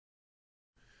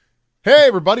Hey,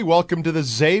 everybody, welcome to the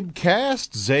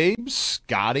Czabecast. Czabe,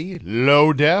 Scotty,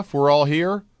 Low Def, we're all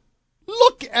here.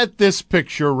 Look at this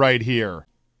picture right here.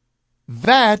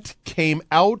 That came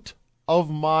out of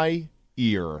my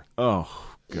ear.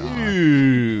 Oh, God.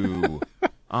 Ew.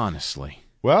 Honestly.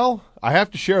 Well, I have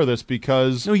to share this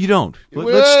because... No, you don't.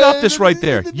 Let's stop this right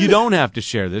there. You don't have to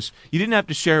share this. You didn't have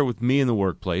to share it with me in the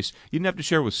workplace. You didn't have to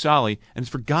share it with Sally. And it's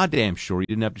for goddamn sure you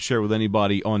didn't have to share it with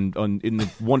anybody in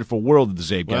the wonderful world of the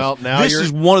Czabecast. Well, now this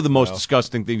is one of the most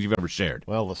disgusting things you've ever shared.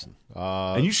 Well, listen.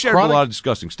 And you shared a lot of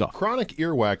disgusting stuff. Chronic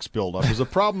earwax buildup is a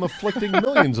problem afflicting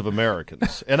millions of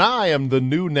Americans. And I am the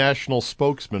new national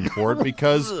spokesman for it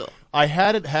because I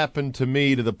had it happen to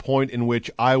me to the point in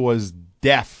which I was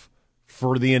deaf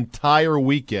for the entire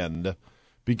weekend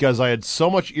because I had so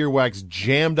much earwax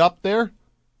jammed up there.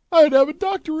 I'd have a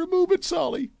doctor remove it,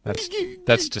 Sally.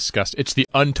 That's disgusting. It's the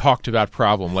untalked about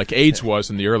problem, like AIDS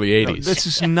was in the early 80s. No, this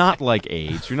is not like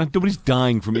AIDS. Nobody's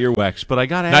dying from earwax. But I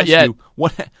got to Not ask yet.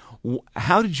 you,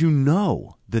 how did you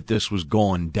know that this was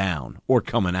going down or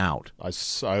coming out?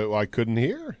 I couldn't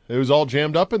hear. It was all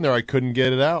jammed up in there. I couldn't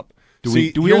get it out. Do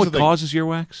we know what causes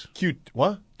earwax?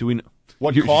 What? Do we know?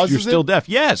 What you're causes it? You're still deaf.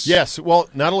 Yes. Yes. Well,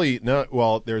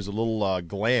 there's a little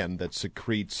gland that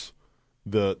secretes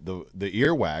the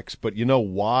earwax. But you know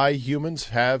why humans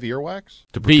have earwax?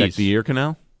 To protect Bees. the ear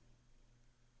canal?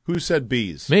 Who said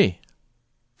bees? Me.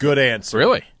 Good answer.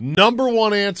 Really? Number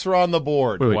one answer on the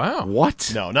board. Wait, Wow.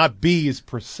 What? No, not bees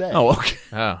per se. Oh, okay.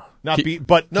 Oh. Not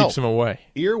but no. Keeps them away.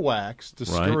 Earwax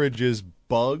discourages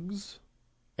bugs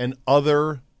and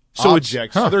other So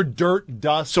objects, it's other dirt,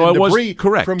 dust, So and I was debris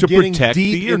correct, from to getting protect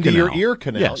deep the ear into canal. your ear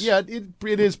canal. Yes. Yeah,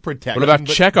 it is protected. What about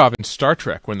but, Chekhov in Star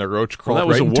Trek when the roach crawled that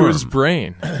was right a into worm. his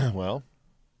brain? Well,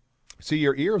 see,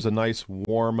 your ear is a nice,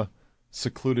 warm,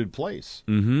 secluded place.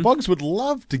 Mm-hmm. Bugs would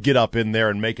love to get up in there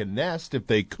and make a nest if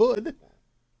they could,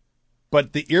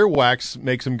 but the earwax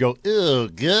makes them go,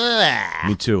 ugh, gah.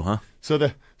 Me too, huh? So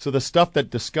the stuff that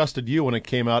disgusted you when it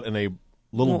came out in a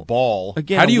little ball.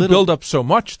 Again, How do you build up so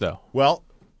much, though? Well,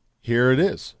 here it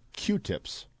is.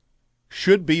 Q-tips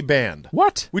should be banned.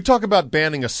 What? We talk about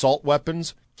banning assault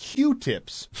weapons.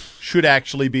 Q-tips should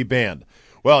actually be banned.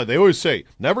 Well, they always say,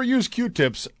 never use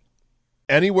Q-tips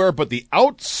anywhere but the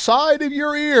outside of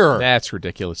your ear. That's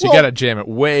ridiculous. You Well- got to jam it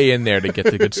way in there to get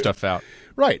the good stuff out.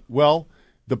 Right. Well,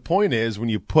 the point is when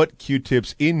you put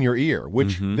Q-tips in your ear,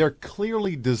 which they're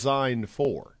clearly designed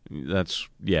for, That's,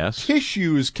 yes.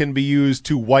 tissues can be used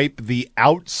to wipe the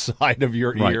outside of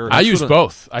your Right. ear. I use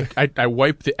both. I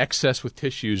wipe the excess with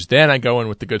tissues, then I go in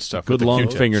with the good stuff. Good with the long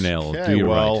Q-tips. fingernail. Okay, Do you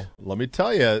well, right. let me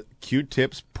tell you,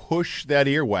 Q-tips push that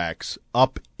earwax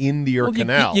up into your Well,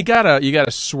 canal. you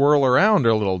gotta swirl around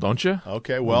a little, don't you?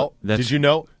 Okay, well, that's-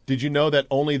 did you know that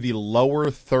only the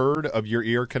lower third of your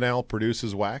ear canal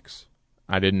produces wax?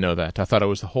 I didn't know that. I thought it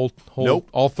was the whole Nope.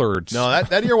 all thirds. No,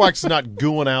 that earwax is not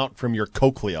gooing out from your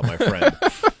cochlea, my friend.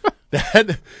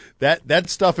 That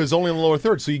stuff is only in the lower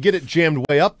third. So you get it jammed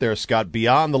way up there, Scott,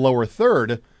 beyond the lower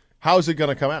third. How's it going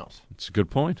to come out? It's a good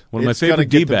point. One of my It's gonna favorite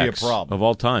get to be a D-backs problem. of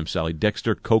all time, Sally.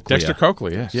 Dexter Cochlea. Dexter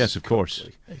Coakley, yes. Yes, of course.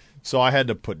 So I had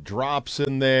to put drops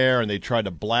in there, and they tried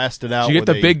to blast it out. Did you get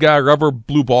with the big rubber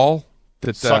blue ball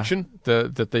that Suction?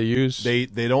 that they use? They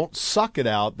don't suck it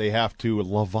out. They have to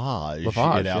lavage it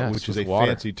out, yes, which is with a water.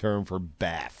 fancy term for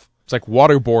bath. It's like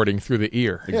waterboarding through the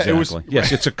ear. Yeah, Exactly. it was-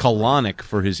 Yes, it's a colonic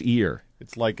for his ear.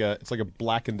 It's like a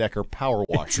Black & Decker power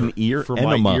washer an ear for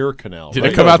enema. my ear canal. Did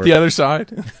right? it come out over. the other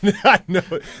side? I know.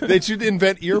 They should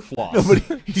invent ear floss. He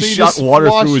So you shot just water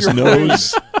floss through his your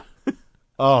nose.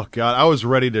 Oh God, I was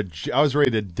ready to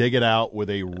dig it out with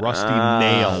a rusty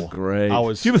nail. Great. I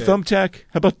was. Do you have a thumbtack?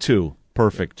 How about two?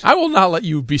 Perfect. I will not let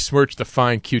you besmirch the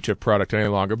fine Q-tip product any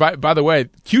longer. By the way,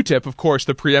 Q-tip, of course,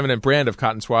 the preeminent brand of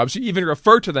cotton swabs. You even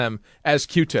refer to them as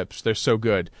Q-tips. They're so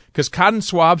good. Because cotton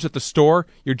swabs at the store,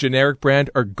 your generic brand,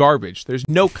 are garbage. There's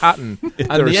no cotton on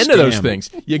They're the a end of those scam. things.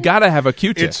 You got to have a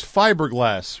Q-tip. It's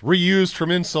fiberglass reused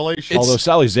from insulation. Although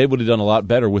Sally Czabe would have done a lot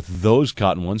better with those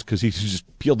cotton ones because he just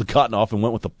peeled the cotton off and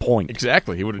went with the point.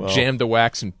 Exactly. He would have jammed the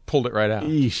wax and pulled it right out.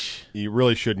 Eesh. You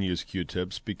really shouldn't use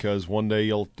Q-tips because one day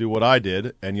you'll do what I did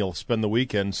and you'll spend the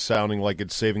weekend sounding like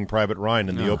it's Saving Private Ryan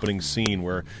in the opening scene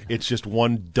where it's just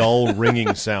one dull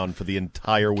ringing sound for the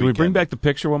entire weekend. Can we bring back the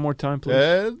picture one more time, please?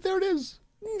 There it is.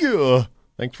 Gah.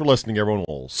 Thanks for listening, everyone.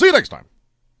 We'll see you next time.